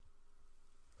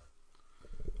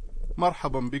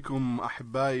مرحبا بكم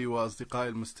أحبائي وأصدقائي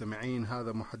المستمعين.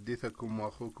 هذا محدثكم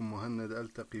وأخوكم مهند،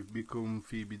 ألتقي بكم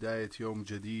في بداية يوم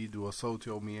جديد وصوت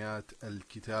يوميات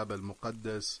الكتاب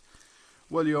المقدس.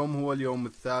 واليوم هو اليوم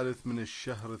الثالث من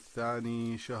الشهر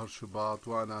الثاني، شهر شباط،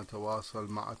 وأنا أتواصل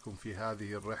معكم في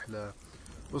هذه الرحلة.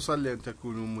 أصلي أن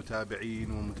تكونوا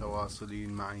متابعين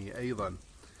ومتواصلين معي أيضا.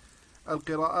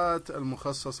 القراءات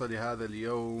المخصصة لهذا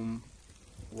اليوم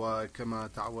وكما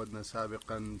تعودنا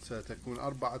سابقا ستكون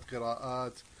 4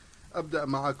 قراءات. أبدأ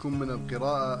معكم من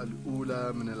القراءة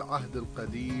الأولى من العهد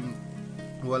القديم،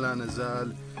 ولا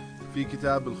نزال في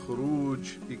كتاب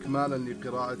الخروج إكمالا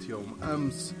لقراءة يوم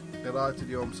أمس. قراءة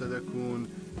اليوم ستكون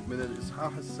من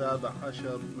الإصحاح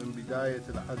 17 من بداية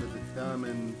العدد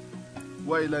 8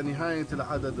 وإلى نهاية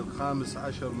العدد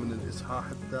 15 من الإصحاح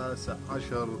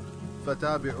 19.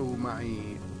 فتابعوا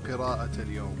معي قراءة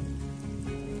اليوم.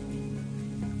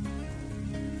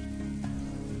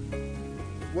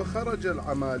 وخرج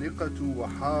العمالقة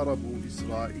وحاربوا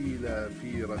إسرائيل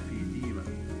في رفيديم.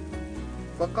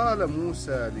 فقال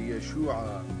موسى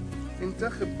ليشوع: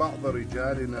 انتخب بعض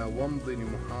رجالنا وامض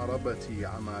لمحاربة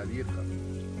عمالقة،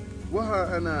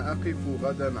 وها أنا أقف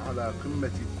غدا على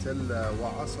قمة التلة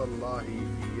وعصا الله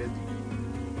في يدي.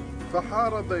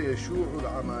 فحارب يشوع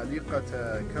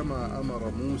العمالقة كما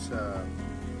أمر موسى،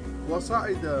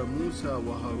 وصعد موسى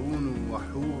وهارون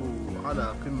وحور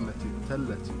على قمة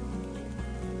التلة.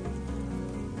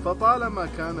 فطالما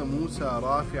كان موسى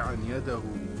رافعا يده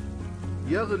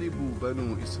يغلب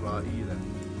بنو إسرائيل،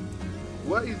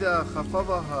 وإذا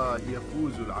خفضها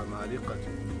يفوز العمالقة.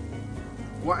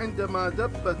 وعندما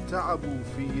دب التعب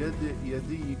في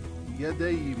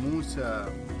يدي موسى،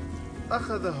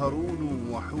 أخذ هارون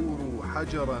وحور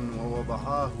حجرا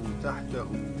ووضعاه تحته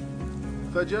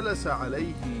فجلس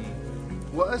عليه،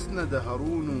 وأسند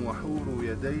هارون وحور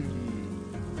يديه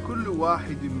كل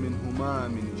واحد منهما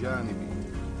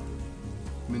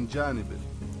من جانب،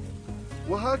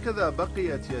 وهكذا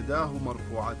بقيت يداه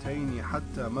مرفوعتين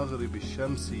حتى مغرب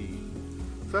الشمس.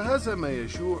 فهزم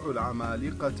يشوع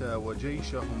العمالقة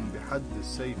وجيشهم بحد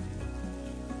السيف.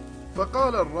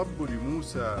 فقال الرب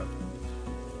لموسى: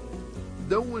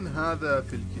 دون هذا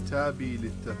في الكتاب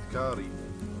للتذكار،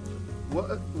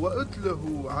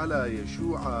 وأتله على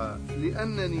يشوع،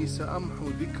 لأنني سأمحو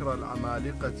ذكر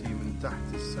العمالقة من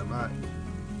تحت السماء.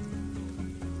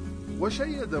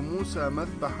 وشيد موسى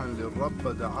مذبحا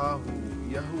للرب دعاه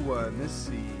يهوى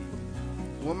نسي،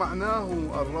 ومعناه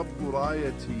الرب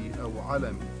رايتي أو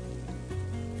علمي،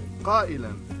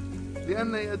 قائلا: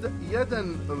 لأن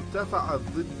يدا ارتفعت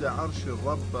ضد عرش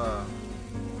الرب،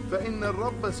 فإن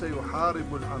الرب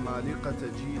سيحارب العمالقة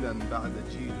جيلا بعد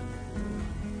جيل.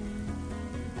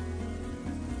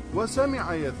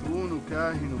 وسمع يثرون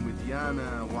كاهن مديان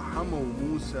وحموا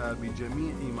موسى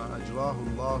بجميع ما أجراه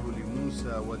الله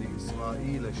لموسى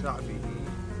ولإسرائيل شعبه،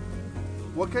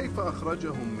 وكيف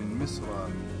أخرجهم من مصر.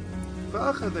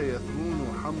 فأخذ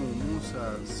يثرون حموا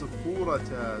موسى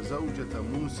صفورة زوجة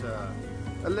موسى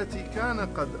التي كان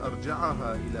قد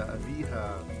أرجعها إلى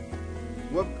أبيها،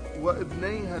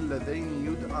 وابنيها اللذين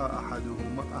يدعى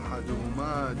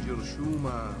أحدهما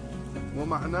جرشوما،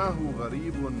 ومعناه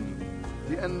غريب،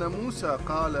 لأن موسى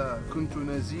قال: كنت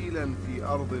نزيلا في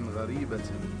أرض غريبة.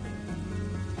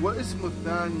 واسم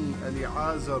الثاني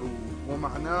اليعازر،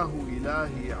 ومعناه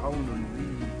إلهي عون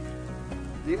لي،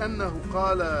 لأنه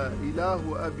قال: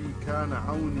 إله أبي كان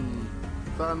عوني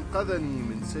فأنقذني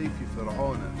من سيف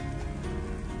فرعون.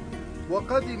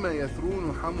 وقدم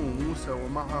يثرون حمو موسى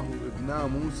ومعه ابنا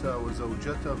موسى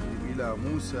وزوجته إلى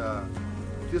موسى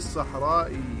في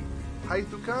الصحراء، حيث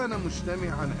كان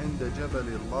مجتمعا عند جبل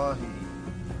الله.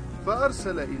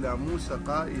 فأرسل إلى موسى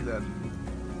قائلا: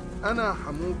 أنا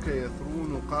حموك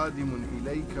يثرون قادم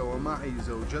إليك ومعي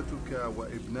زوجتك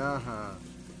وابناها.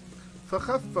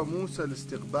 فخف موسى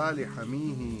لاستقبال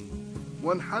حميه،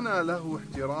 وانحنى له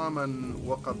احتراما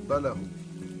وقبله،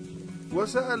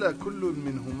 وسأل كل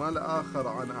منهما الآخر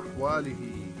عن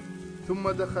أحواله، ثم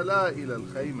دخلا إلى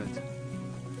الخيمة.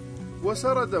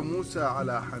 وسرد موسى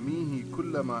على حميه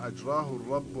كل ما أجراه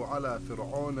الرب على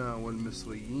فرعون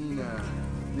والمصريين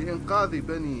لإنقاذ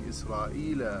بني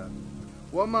إسرائيل،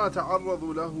 وما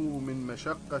تعرضوا له من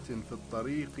مشقة في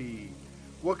الطريق،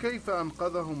 وكيف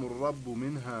أنقذهم الرب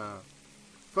منها.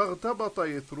 فاغتبط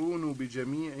يثرون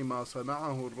بجميع ما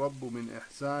صنعه الرب من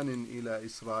إحسان إلى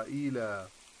إسرائيل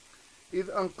إذ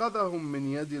أنقذهم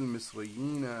من يد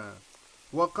المصريين.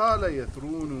 وقال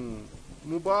يثرون: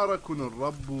 مبارك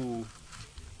الرب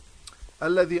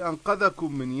الذي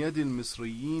أنقذكم من يد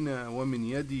المصريين ومن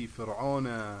يد فرعون،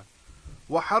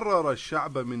 وحرر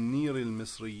الشعب من نير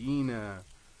المصريين.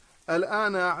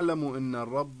 الآن أعلم أن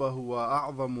الرب هو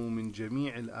أعظم من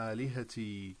جميع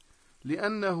الآلهة،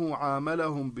 لأنه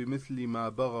عاملهم بمثل ما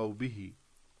بغوا به.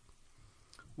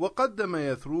 وقدم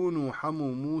يثرون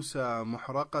حمو موسى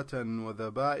محرقة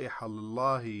وذبائح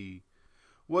لله،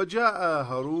 وجاء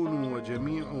هارون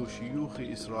وجميع شيوخ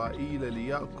إسرائيل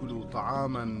ليأكلوا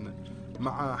طعاما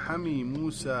مع حمي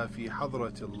موسى في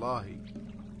حضرة الله.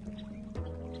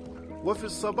 وفي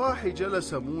الصباح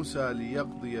جلس موسى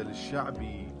ليقضي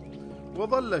للشعب،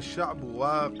 وظل الشعب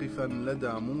واقفا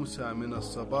لدى موسى من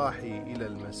الصباح إلى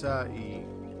المساء.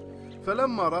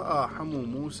 فلما رأى حمو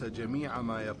موسى جميع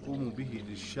ما يقوم به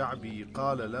للشعب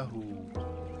قال له: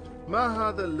 ما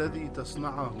هذا الذي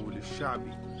تصنعه للشعب؟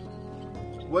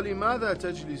 ولماذا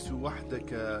تجلس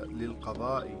وحدك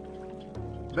للقضاء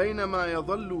بينما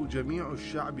يظل جميع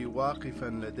الشعب واقفا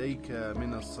لديك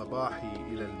من الصباح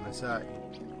إلى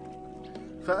المساء؟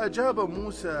 فأجاب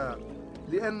موسى: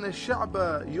 لأن الشعب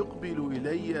يقبل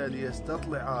إلي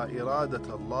ليستطلع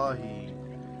إرادة الله،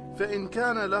 فإن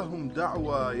كان لهم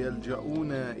دعوى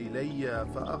يلجؤون إلي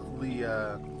فأقضي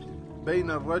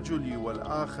بين الرجل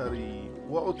والآخر،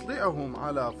 وأطلعهم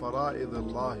على فرائض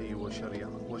الله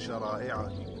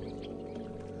وشرائعه.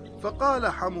 فقال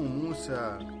حمو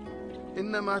موسى: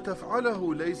 إن ما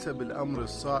تفعله ليس بالأمر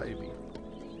الصائب،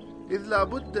 إذ لا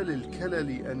بد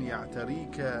للكلل أن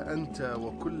يعتريك أنت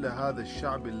وكل هذا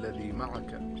الشعب الذي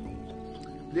معك،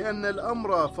 لأن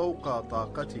الأمر فوق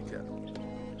طاقتك،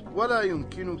 ولا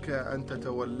يمكنك أن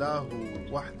تتولاه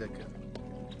وحدك.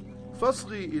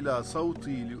 فاصغي إلى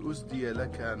صوتي لأسدي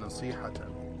لك نصيحة،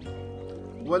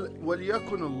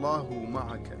 وليكن الله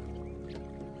معك.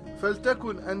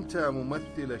 فلتكن أنت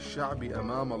ممثل الشعب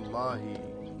أمام الله،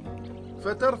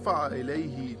 فترفع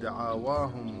إليه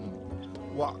دعاواهم،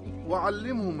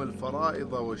 وعلمهم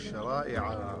الفرائض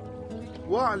والشرائع،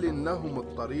 واعلن لهم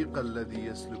الطريق الذي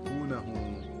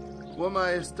يسلكونه،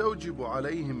 وما يستوجب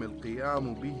عليهم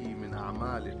القيام به من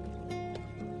أعمال.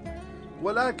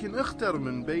 ولكن اختر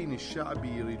من بين الشعب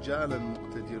رجالا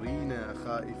مقتدرين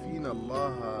خائفين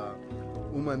الله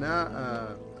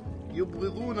أمناء،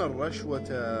 يبغضون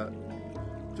الرشوة،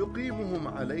 تقيمهم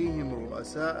عليهم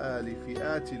رؤساء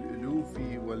لفئات الألوف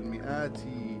والمئات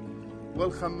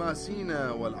والخماسين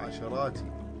والعشرات،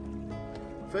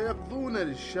 فيقضون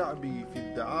للشعب في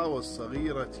الدعاوى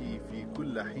الصغيرة في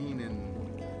كل حين،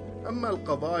 أما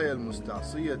القضايا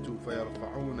المستعصية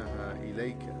فيرفعونها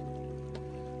إليك،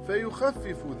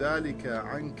 فيخفف ذلك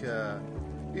عنك،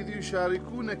 إذ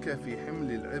يشاركونك في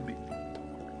حمل العبء.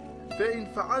 فإن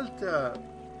فعلت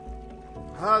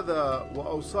هذا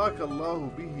وأوصاك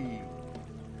الله به،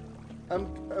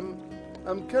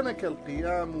 أمكنك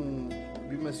القيام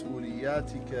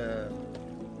بمسؤولياتك،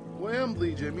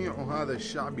 ويمضي جميع هذا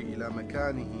الشعب إلى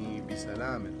مكانه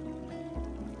بسلام.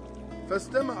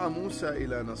 فاستمع موسى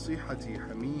إلى نصيحة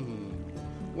حميه،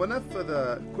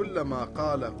 ونفذ كل ما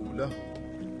قاله له.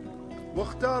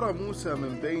 واختار موسى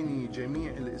من بين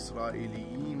جميع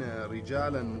الإسرائيليين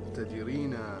رجالا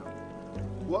مقتدرين،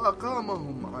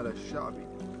 وأقامهم على الشعب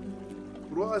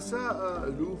رؤساء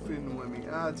ألوف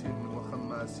ومئات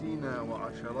وخماسين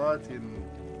وعشرات،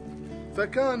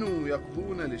 فكانوا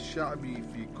يقضون للشعب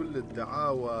في كل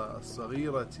الدعاوى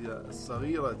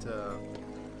الصغيرة،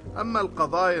 أما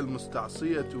القضايا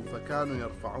المستعصية فكانوا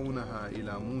يرفعونها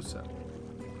إلى موسى.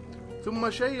 ثم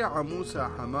شيع موسى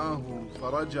حماه،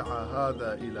 فرجع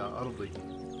هذا إلى أرضه.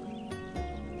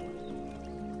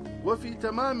 وفي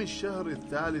تمام الشهر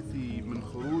الثالث من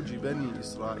خروج بني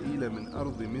إسرائيل من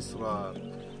أرض مصر،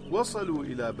 وصلوا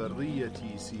إلى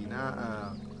برية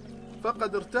سيناء.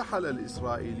 فقد ارتحل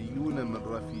الإسرائيليون من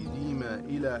رفيديم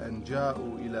إلى أن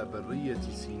جاءوا إلى برية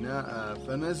سيناء،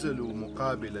 فنزلوا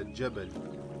مقابل الجبل.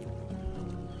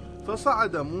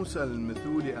 فصعد موسى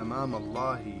للمثول أمام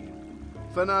الله،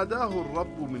 فناداه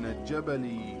الرب من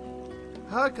الجبل: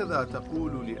 هكذا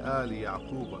تقول لآل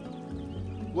يعقوب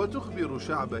وتخبر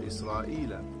شعب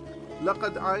إسرائيل: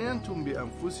 لقد عاينتم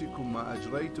بأنفسكم ما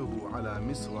أجريته على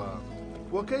مصر،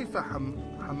 وكيف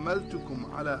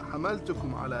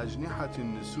حملتكم على أجنحة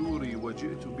النسور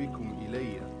وجئت بكم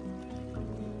إلي.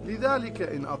 لذلك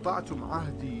إن أطعتم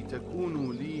عهدي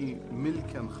تكونوا لي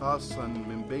ملكا خاصا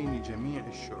من بين جميع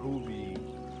الشعوب،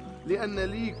 لأن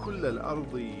لي كل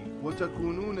الأرض،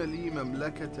 وتكونون لي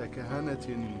مملكة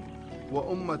كهنة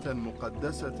وأمة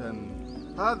مقدسة.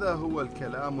 هذا هو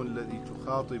الكلام الذي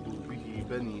تخاطب به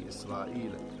بني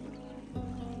إسرائيل.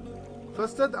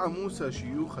 فاستدعى موسى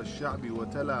شيوخ الشعب،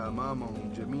 وتلا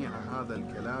أمامهم جميع هذا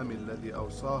الكلام الذي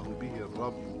أوصاه به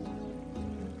الرب.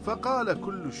 فقال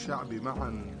كل الشعب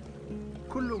معا: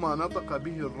 كل ما نطق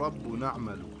به الرب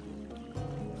نعمل.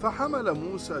 فحمل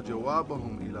موسى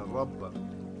جوابهم إلى الرب.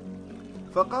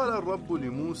 فقال الرب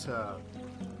لموسى: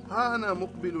 ها أنا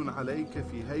مقبل عليك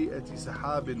في هيئة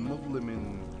سحاب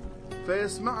مظلم،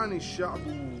 فيسمعني الشعب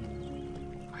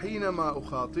حينما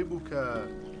أخاطبك،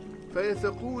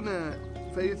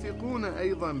 فيثقون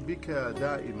أيضا بك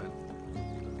دائما.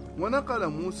 ونقل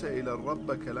موسى إلى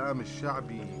الرب كلام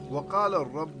الشعب. وقال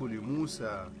الرب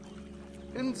لموسى: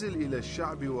 انزل إلى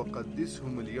الشعب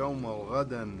وقدسهم اليوم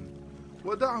وغدا،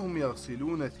 ودعهم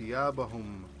يغسلون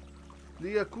ثيابهم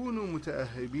ليكونوا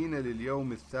متأهبين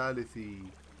لليوم الثالث،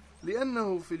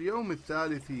 لأنه في اليوم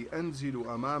الثالث أنزل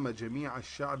أمام جميع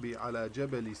الشعب على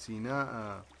جبل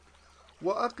سيناء،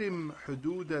 وأقم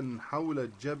حدودا حول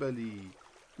الجبل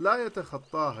لا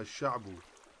يتخطاها الشعب.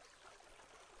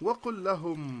 وقل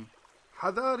لهم: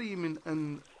 حذاري من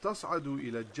أن تصعدوا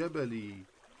إلى الجبل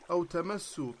أو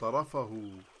تمسوا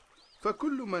طرفه،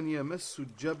 فكل من يمس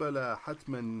الجبل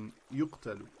حتما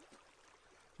يقتل.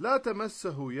 لا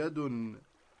تمسه يد،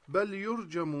 بل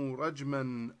يرجم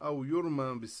رجما أو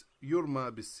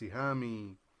يرمى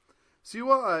بالسهام،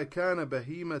 سواء كان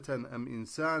بهيمة أم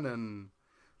إنسانا.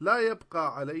 لا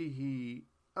يبقى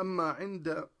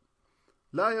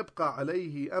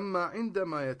عليه أما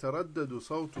عندما يتردد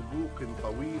صوت بوق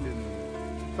طويل،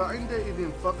 فعندئذ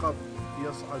فقط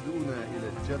يصعدون إلى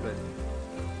الجبل.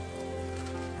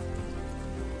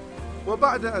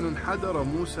 وبعد أن انحدر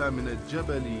موسى من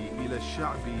الجبل إلى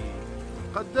الشعب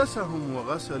قدسهم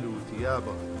وغسلوا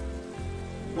ثيابهم،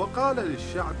 وقال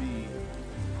للشعب: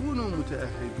 كونوا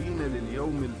متأهبين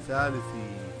لليوم الثالث،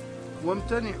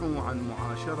 وامتنعوا عن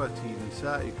معاشرة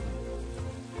نسائكم.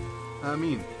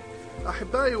 آمين.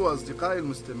 أحبائي وأصدقائي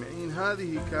المستمعين،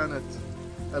 هذه كانت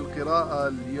القراءة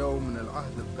اليوم من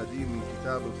العهد القديم من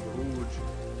كتاب الخروج.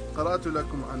 قرأت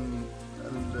لكم عن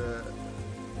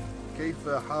كيف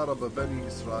حارب بني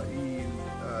إسرائيل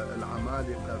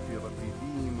العمالقة في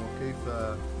رفيديم، وكيف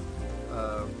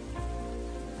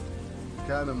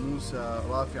كان موسى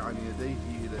رافعا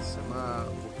يديه إلى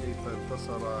السماء، وكيف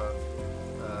انتصر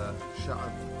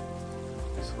شعب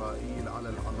إسرائيل على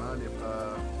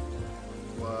العمالقة.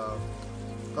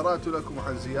 وقرأت لكم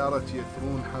عن زيارة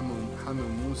يثرون حمل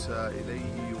موسى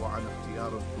إليه، وعن اختيار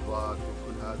القضاة،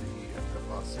 وكل هذه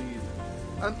التفاصيل.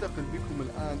 أنتقل بكم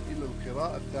الآن إلى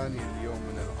القراءة الثانية اليوم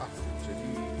من العهد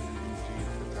الجديد من الإنجيل،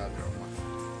 فتابعوا معي.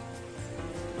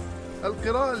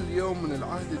 القراءة اليوم من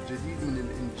العهد الجديد من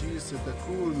الإنجيل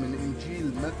ستكون من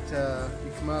إنجيل متى،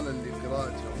 إكمالا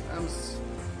لقراءة يوم أمس،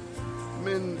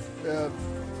 من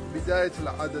بداية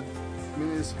العدد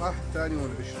من الإصحاح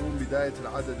 22 بداية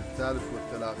العدد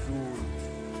 33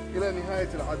 إلى نهاية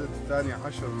العدد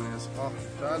 12 من الإصحاح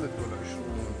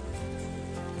 23.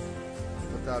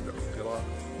 فتابعوا القراءة.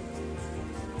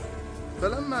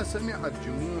 فلما سمع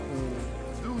الجموع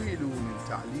ذهلوا من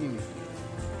تعليمه،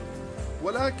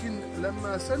 ولكن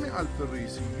لما سمع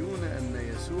الفريسيون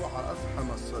أن يسوع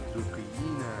أفحم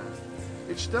الصدوقيين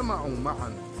اجتمعوا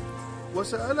معا.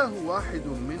 وسأله واحد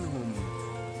منهم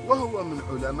وهو من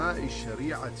علماء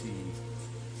الشريعة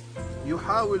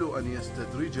يحاول أن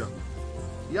يستدرجه: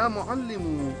 يا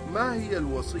معلم، ما هي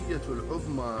الوصية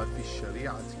العظمى في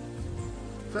الشريعة؟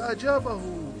 فأجابه: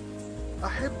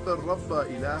 أحب الرب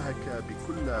إلهك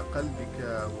بكل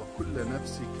قلبك وكل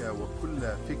نفسك وكل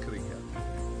فكرك.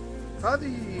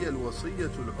 هذه هي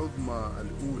الوصية العظمى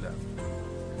الأولى.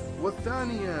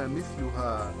 والثانية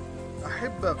مثلها: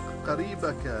 أحب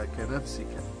قريبك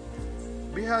كنفسك.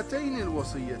 بهاتين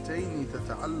الوصيتين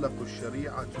تتعلق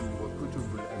الشريعة وكتب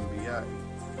الأنبياء.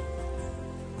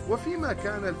 وفيما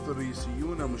كان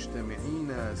الفريسيون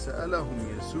مجتمعين سألهم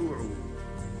يسوع: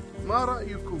 ما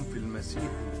رأيكم في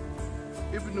المسيح؟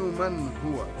 ابن من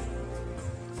هو؟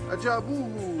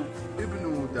 أجابوه: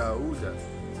 ابن داود.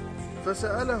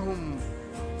 فسألهم: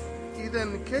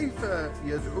 إذن كيف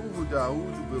يدعوه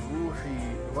داود بالروح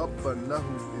ربا له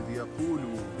إذ يقول: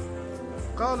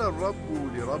 قال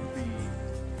الرب لربي: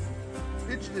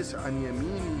 اجلس عن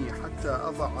يميني حتى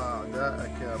أضع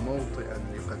أعداءك موطئا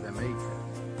لقدميك.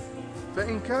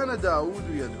 فإن كان داود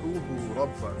يدعوه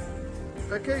ربا،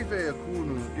 فكيف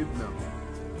يكون ابنه؟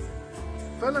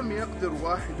 فلم يقدر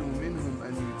واحد منهم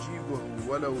أن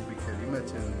يجيبه ولو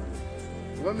بكلمة.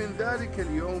 ومن ذلك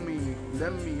اليوم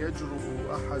لم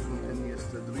يجرؤ أحد أن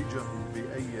يستدرجه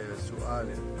بأي سؤال.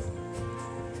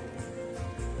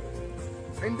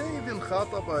 عندئذ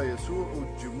خاطب يسوع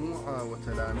الجموع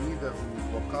وتلاميذه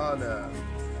وقال: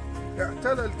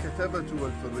 اعتلى الكتبة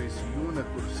والفريسيون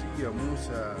كرسي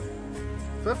موسى،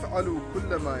 فافعلوا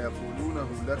كل ما يقولونه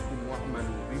لكم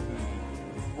واعملوا به،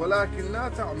 ولكن لا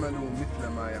تعملوا مثل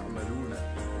ما يعملون،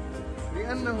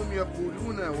 لأنهم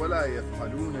يقولون ولا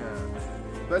يفعلون،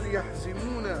 بل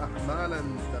يحزمون أحمالا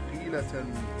ثقيلة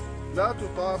لا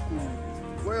تطاق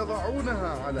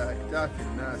ويضعونها على أكتاف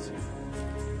الناس،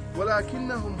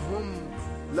 ولكنهم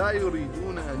لا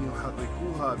يريدون أن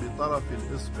يحركوها بطرف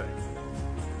الإصبع،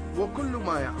 وكل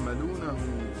ما يعملونه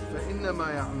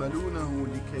فإنما يعملونه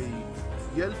لكي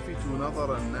يلفتوا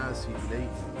نظر الناس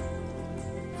إليهم،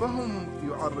 فهم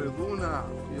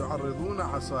يعرضون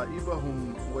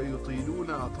عصائبهم ويطيلون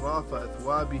أطراف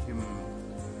أثوابهم،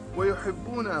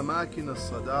 ويحبون أماكن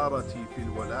الصدارة في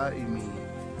الولائم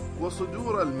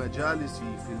وصدور المجالس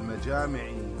في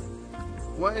المجامع،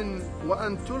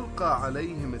 وأن تلقى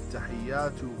عليهم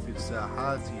التحيات في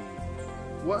الساحات،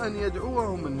 وأن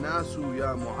يدعوهم الناس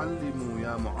يا معلم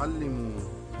يا معلم.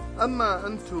 أما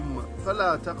أنتم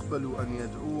فلا تقبلوا أن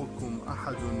يدعوكم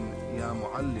أحد يا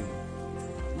معلم،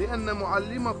 لأن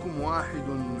معلمكم واحد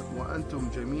وأنتم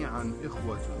جميعا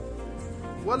إخوة.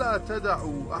 ولا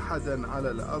تدعوا أحدا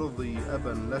على الأرض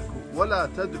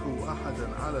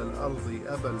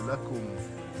أبا لكم،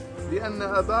 لأن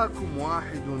أباكم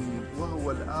واحد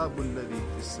وهو الآب الذي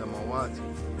في السماوات.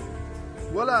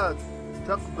 ولا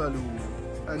تقبلوا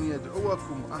أن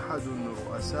يدعوكم أحد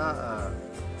رؤساء،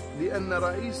 لأن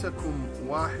رئيسكم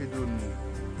واحد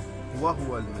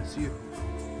وهو المسيح.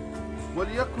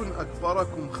 وليكن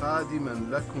أكبركم خادما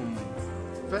لكم،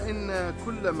 فإن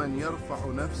كل من يرفع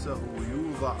نفسه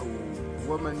يوضع،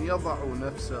 ومن يضع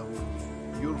نفسه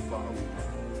يرفع.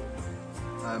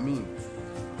 آمين.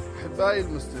 أحبائي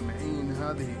المستمعين،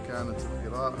 هذه كانت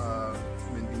القراءة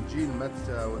من إنجيل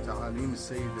متى وتعاليم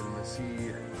السيد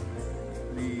المسيح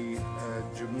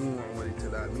للجموع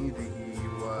ولتلاميذه،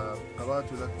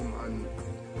 وقرأت لكم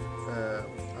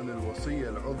عن الوصية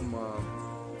العظمى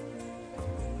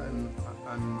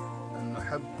أن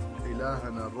نحب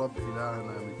إلهنا الرب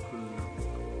إلهنا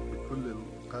بكل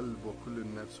القلب وكل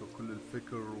النفس وكل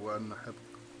الفكر، وأن نحب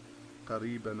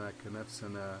قريبنا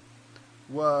كنفسنا،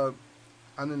 وعن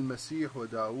المسيح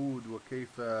وداود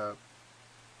وكيف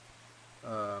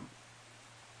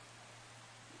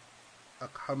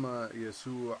أقحم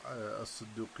يسوع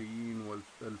الصدوقيين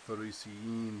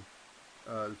والفريسيين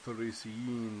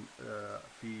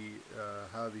في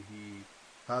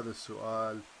هذا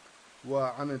السؤال،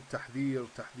 وعن تحذير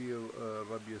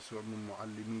الرب يسوع من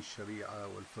معلمي الشريعة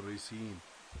والفريسيين.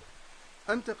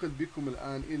 أنتقل بكم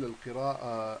الآن إلى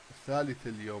القراءة الثالثة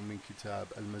اليوم من كتاب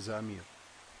المزامير.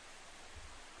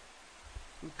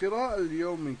 القراءة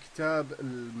اليوم من كتاب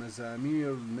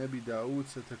المزامير النبي داود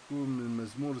ستكون من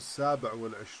المزمور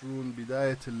 27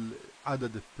 بداية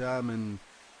العدد 8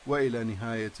 وإلى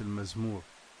نهاية المزمور.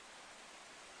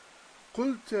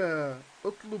 قلت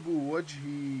اطلبوا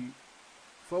وجهي،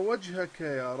 فوجهك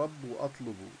يا رب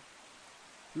أطلب،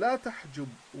 لا تحجب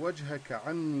وجهك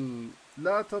عني،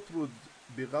 لا تطرد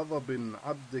بغضب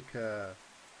عبدك،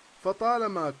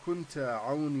 فطالما كنت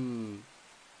عوني،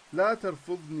 لا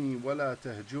ترفضني ولا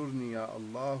تهجرني يا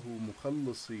الله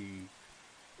مخلصي.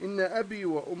 إن أبي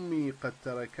وأمي قد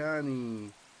تركاني،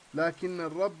 لكن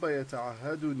الرب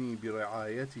يتعهدني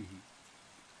برعايته.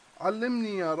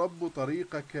 علمني يا رب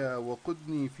طريقك،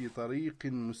 وقدني في طريق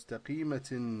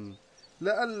مستقيمة،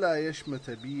 لئلا يشمت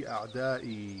بي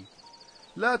أعدائي.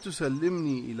 لا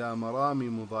تسلمني إلى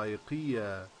مرام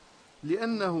مضايقية،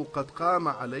 لأنه قد قام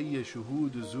علي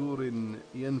شهود زور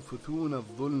ينفثون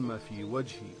الظلم في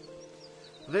وجهي.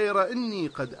 غير إني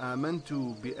قد آمنت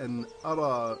بأن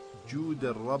أرى جود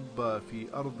الرب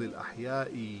في أرض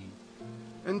الأحياء.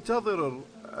 انتظر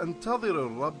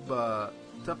الرب،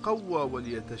 تقوى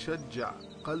وليتشجع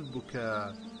قلبك،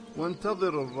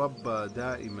 وانتظر الرب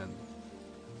دائما.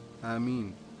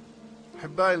 آمين.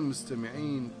 أحبائي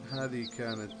المستمعين، هذه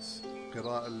كانت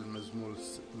قراءة المزمور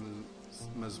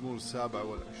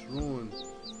 27.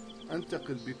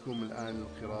 أنتقل بكم الآن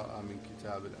القراءة من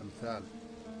كتاب الأمثال.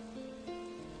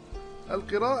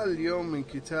 القراءة اليوم من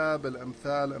كتاب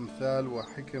الأمثال، أمثال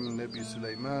وحكم النبي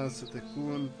سليمان،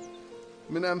 ستكون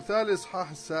من أمثال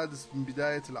إصحاح 6 من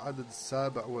بداية العدد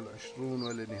 27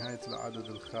 وإلى نهاية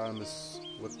العدد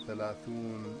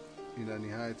 35 إلى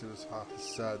نهاية الإصحاح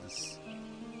 6.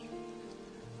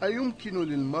 أيمكن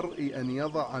للمرء أن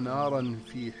يضع نارا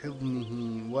في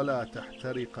حضنه ولا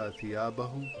تحترق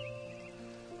ثيابه؟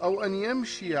 أو أن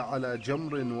يمشي على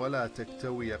جمر ولا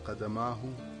تكتوي قدماه؟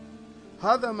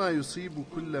 هذا ما يصيب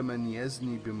كل من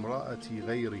يزني بامرأة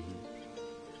غيره،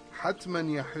 حتما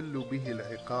يحل به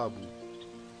العقاب.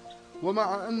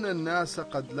 ومع أن الناس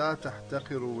قد لا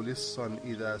تحتقر لصا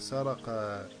إذا سرق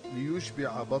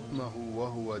ليشبع بطنه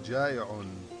وهو جائع،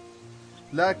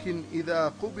 لكن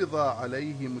إذا قبض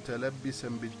عليه متلبسا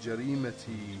بالجريمة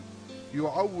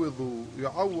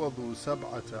يعوض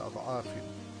 7 أضعاف،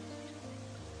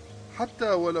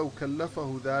 حتى ولو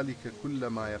كلفه ذلك كل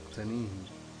ما يقتنيه.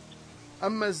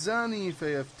 أما الزاني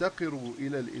فيفتقر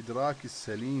إلى الإدراك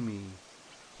السليم،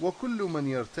 وكل من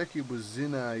يرتكب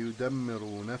الزنا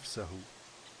يدمر نفسه،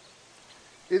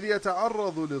 إذ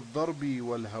يتعرض للضرب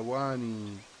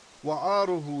والهوان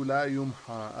وعاره لا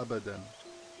يمحى أبدا،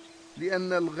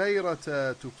 لأن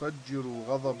الغيرة تفجر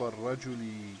غضب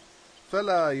الرجل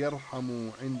فلا يرحم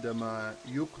عندما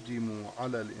يقدم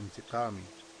على الانتقام،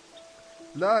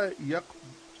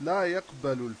 لا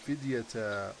يقبل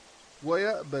الفدية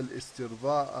ويأبى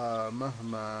الاسترضاء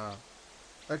مهما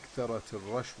أكثرت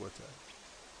الرشوة.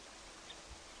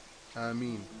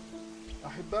 آمين.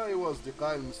 أحبائي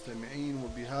وأصدقائي المستمعين،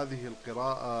 وبهذه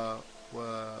القراءة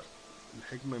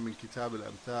والحكمة من كتاب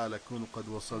الأمثال أكون قد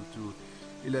وصلت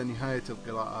إلى نهاية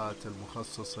القراءات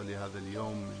المخصصة لهذا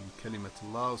اليوم من كلمة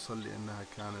الله. أصلي أنها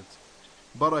كانت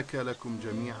بركة لكم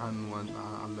جميعا، وأن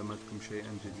علمتكم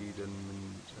شيئا جديدا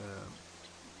من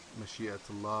مشيئة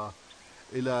الله،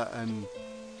 إلى أن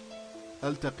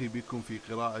ألتقي بكم في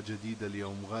قراءة جديدة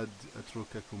اليوم غد.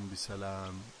 أترككم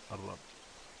بسلام الرب.